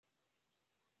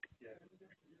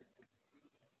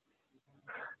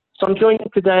So I'm joined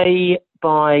today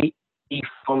by Andy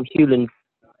from Hewland,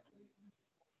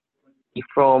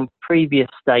 from previous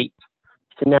state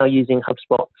to now using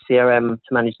HubSpot CRM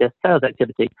to manage their sales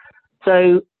activity.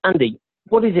 So Andy,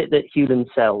 what is it that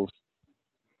Hewland sells?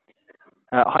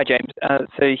 Hi, James.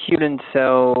 So Hewland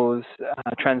sells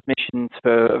transmissions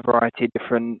for a variety of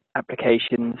different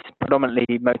applications,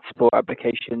 predominantly motorsport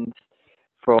applications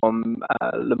from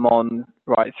Le Mans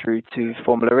right through to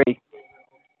Formula E.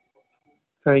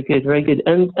 Very good, very good.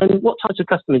 And what types of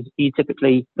customers are you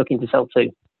typically looking to sell to?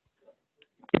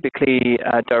 Typically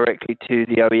directly to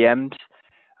the OEMs.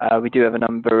 We do have a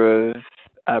number of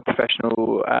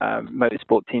professional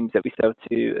motorsport teams that we sell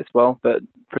to as well, but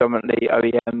predominantly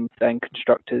OEMs and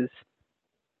constructors.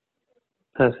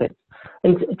 Perfect.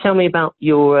 And tell me about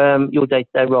your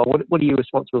day-to-day role. What are you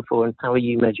responsible for, and how are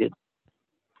you measured?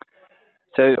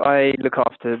 So I look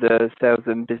after the sales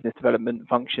and business development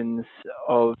functions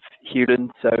of Hewland.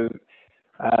 So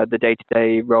the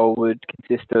day-to-day role would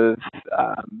consist of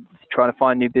trying to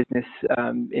find new business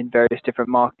in various different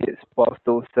markets, whilst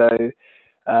also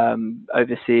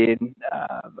overseeing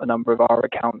a number of our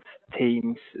accounts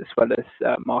teams as well as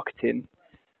marketing,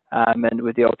 and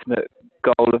with the ultimate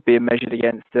goal of being measured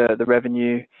against the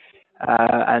revenue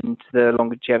and the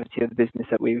longevity of the business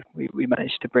that we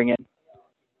managed to bring in.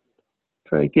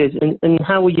 Very good. And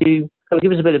how were you?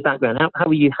 Give us a bit of background. How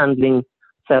were you handling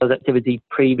sales activity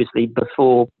previously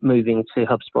before moving to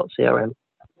HubSpot CRM?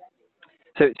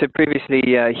 So previously,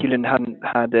 Hewland hadn't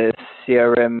had a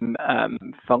CRM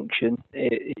function.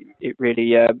 It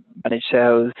really managed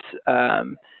sales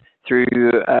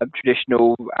through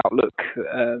traditional Outlook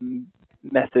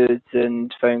methods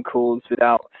and phone calls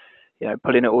without,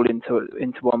 pulling it all into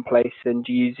one place and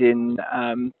using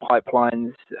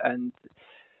pipelines and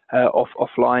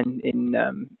offline in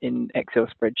Excel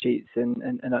spreadsheets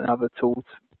and other tools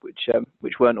which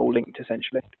weren't all linked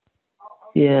essentially.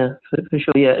 Yeah, for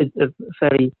sure. Yeah, it's a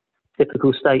fairly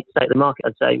typical state of the market,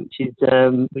 I'd say,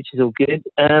 which is all good.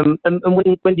 And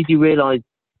when did you realise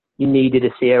you needed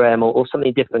a CRM or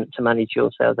something different to manage your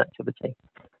sales activity?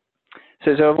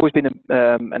 So I've always been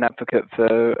an advocate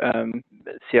for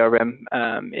CRM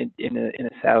in a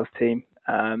sales team,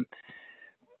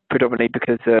 predominantly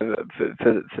because for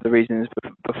the reasons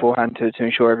beforehand to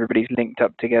ensure everybody's linked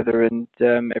up together and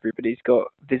everybody's got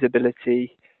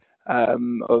visibility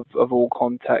of all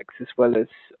contacts as well as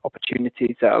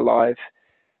opportunities that are live,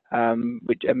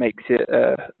 which makes it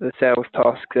the sales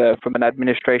task from an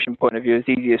administration point of view as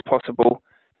easy as possible,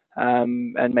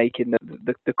 and making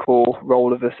the core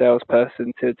role of a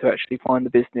salesperson to actually find the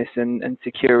business and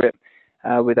secure it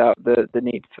without the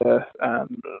need for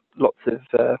lots of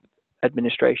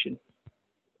administration.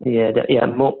 Yeah,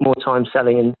 more time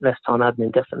selling and less time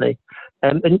admin, definitely.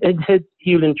 And had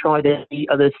Hewland tried any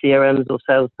other CRMs or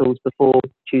sales tools before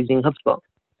choosing HubSpot?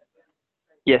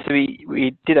 Yeah, so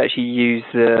we did actually use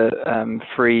the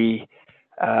free.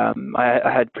 I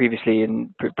had previously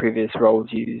in previous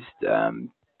roles used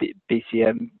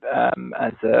BCM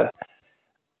as a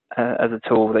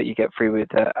tool that you get free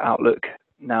with Outlook.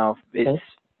 Now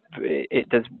it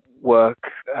does work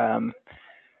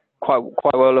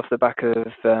quite well off the back of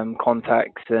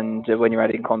contacts and when you're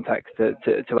adding contacts to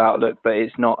Outlook, but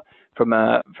it's not from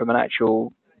an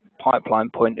actual pipeline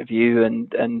point of view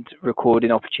and recording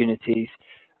opportunities.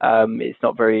 It's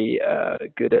not very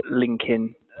good at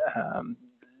linking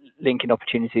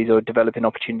opportunities or developing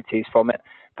opportunities from it.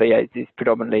 But yeah, it's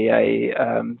predominantly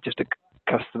just a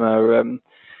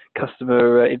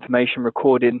customer information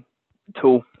recording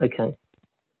tool. Okay.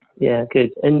 Yeah,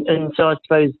 good. And so I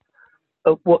suppose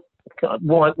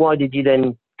why did you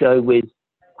then go with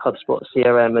HubSpot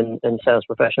CRM and Sales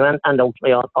Professional and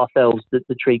ultimately ourselves,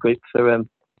 the Tree Group, for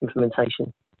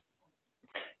implementation?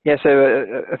 Yeah,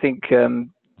 so I think the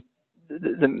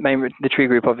Tree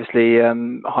Group obviously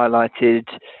highlighted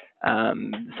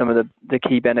some of the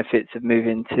key benefits of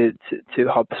moving to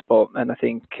HubSpot, and I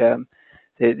think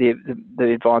the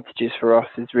advantages for us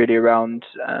is really around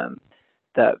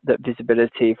that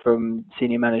visibility from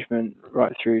senior management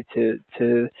right through to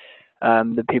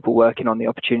the people working on the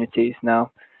opportunities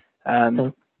now.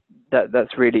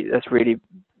 That's really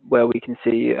where we can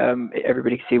see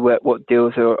everybody can see what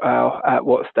deals are at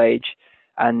what stage,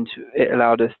 and it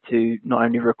allowed us to not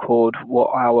only record what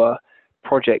our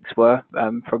projects were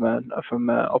from an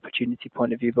opportunity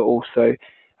point of view, but also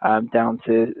down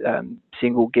to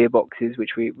single gearboxes,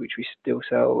 which we still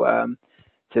sell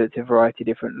to a variety of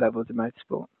different levels of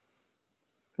motorsport.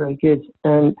 Very good.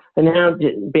 And now,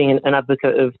 being an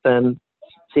advocate of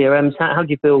CRMs, how do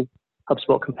you feel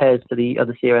HubSpot compares to the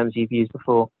other CRMs you've used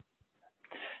before?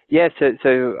 Yeah,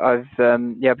 so I've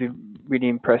been really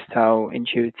impressed how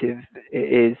intuitive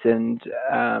it is, and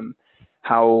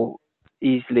how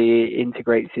easily it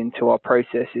integrates into our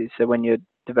processes. So when you're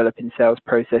developing sales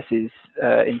processes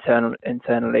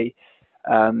internally,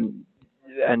 um,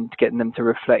 and getting them to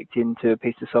reflect into a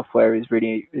piece of software has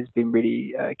been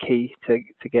really key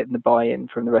to getting the buy-in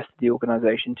from the rest of the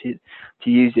organisation to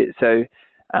use it. So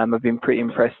I've been pretty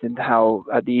impressed in how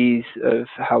at the ease of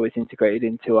how it's integrated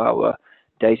into our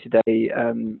day-to-day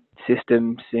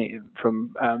systems,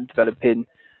 from developing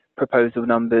proposal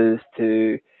numbers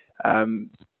to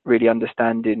really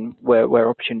understanding where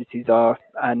opportunities are,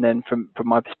 and then from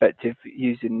my perspective,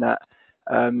 using that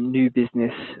new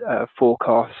business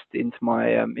forecast into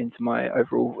my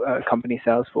overall company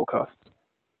sales forecast.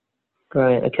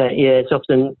 Great. Okay. Yeah, it's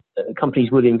often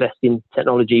companies would invest in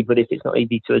technology, but if it's not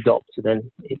easy to adopt,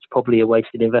 then it's probably a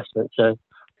wasted investment. So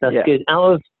that's good.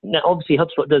 Now, obviously,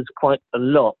 HubSpot does quite a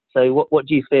lot. So what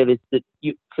do you feel is that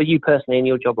for you personally in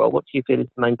your job role, what do you feel is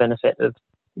the main benefit of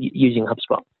using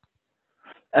HubSpot?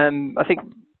 I think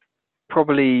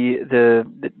probably the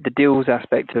deals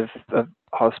aspect of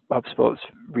HubSpot's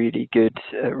really good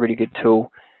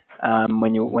tool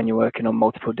when you're working on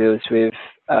multiple deals with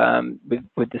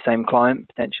the same client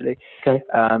potentially. Okay.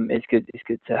 It's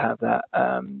good to have that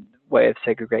way of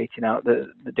segregating out the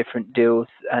different deals,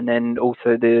 and then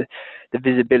also the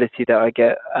visibility that I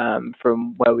get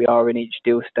from where we are in each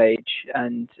deal stage,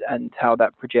 and how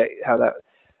that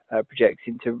projects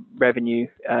into revenue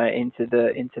into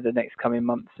the next coming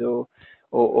months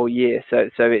or year. So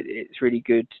it's really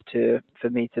good for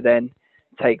me to then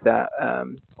take that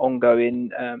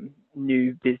ongoing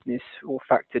new business or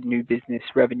factored new business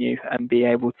revenue and be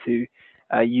able to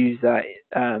use that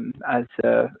as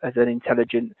an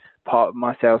intelligent part of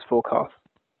my sales forecast.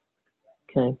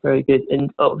 Okay, very good.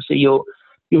 And obviously you're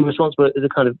responsible at the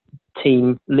kind of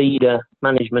team leader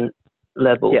management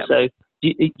level. Yeah. So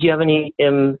do you have any,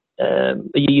 are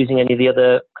you using any of the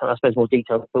other kind of, I suppose, more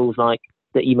detailed tools like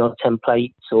the email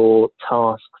templates or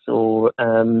tasks, or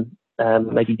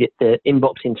maybe the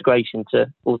inbox integration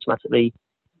to automatically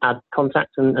add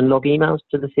contacts and log emails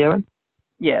to the CRM?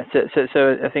 Yeah,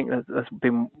 so I think that's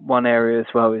been one area as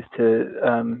well, is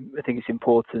I think it's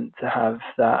important to have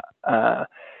that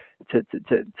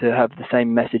to have the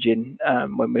same messaging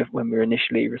when we're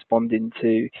initially responding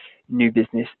to new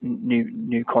business,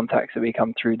 new contacts that we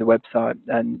come through the website,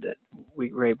 and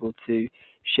we were able to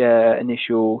share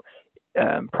initial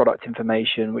product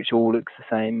information, which all looks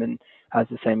the same and has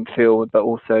the same feel, but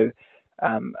also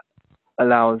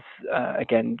allows,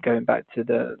 again, going back to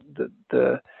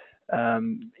the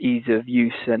ease of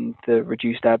use and the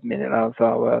reduced admin, it allows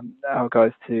our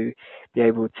guys to be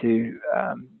able to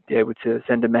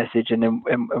send a message and then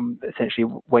essentially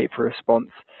wait for a response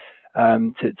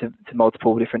to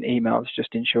multiple different emails,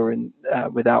 just ensuring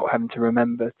without having to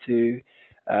remember to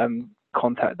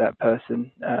contact that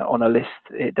person on a list,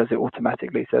 it does it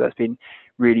automatically. So that's been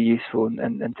really useful,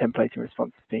 and templating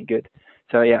response has been good.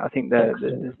 So yeah, I think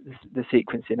the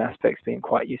sequencing aspect's been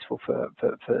quite useful for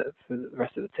the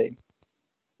rest of the team.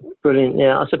 Brilliant.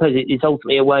 Yeah, I suppose it's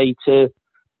ultimately a way to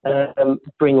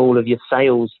bring all of your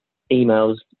sales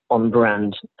emails on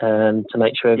brand, to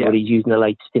make sure everybody's using the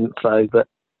latest info. But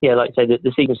yeah, like I say,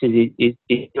 the sequences is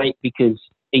great because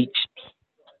each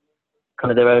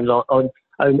kind of their own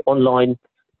online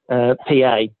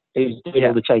PA who's doing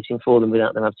all the chasing for them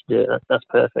without them having to do it. That's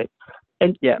perfect.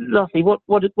 And lastly, what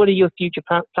are your future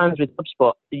plans with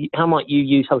HubSpot? How might you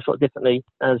use HubSpot differently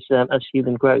as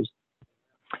Hewland grows?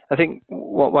 I think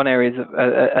one area is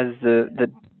as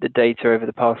the data over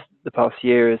the past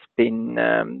year has been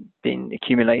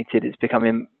accumulated, it's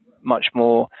becoming much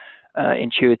more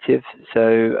intuitive.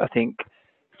 So I think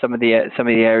some of the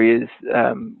areas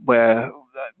where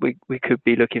we could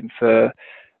be looking for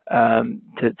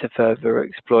to further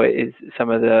exploit is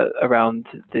some of around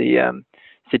the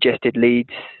suggested leads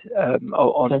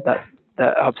on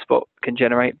that HubSpot can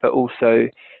generate, but also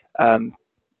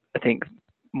I think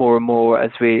more and more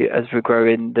as we're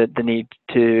growing, the need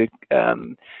to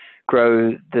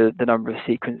grow the number of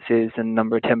sequences and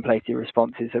number of templated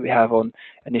responses that we have on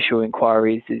initial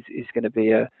inquiries is going to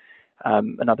be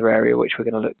another area which we're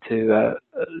going to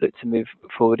look to move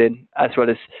forward in, as well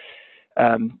as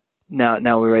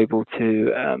now we're able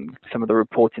to some of the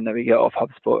reporting that we get off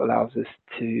HubSpot allows us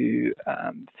to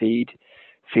feed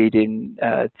in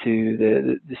to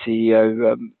the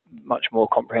CEO much more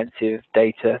comprehensive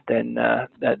data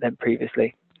than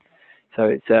previously. So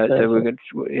it's so we're going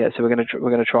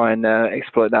to try and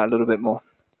exploit that a little bit more.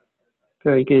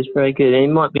 Very good, very good. And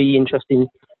it might be interesting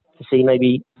to see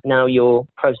maybe now your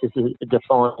processes are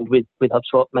defined with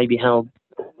HubSpot, maybe how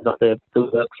like the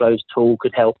workflows tool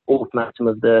could help automate some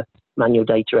of the manual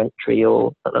data entry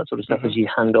or that sort of stuff as you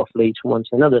hand off leads from one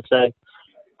to another. So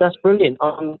that's brilliant.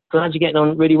 I'm glad you're getting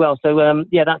on really well. So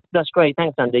yeah, that's great.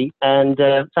 Thanks, Andy. And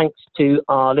thanks to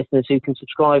our listeners who can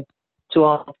subscribe to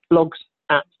our blogs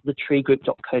at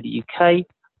thetreegroup.co.uk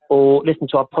or listen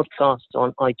to our podcasts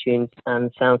on iTunes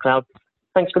and SoundCloud.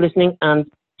 Thanks for listening and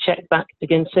check back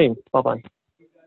again soon. Bye-bye.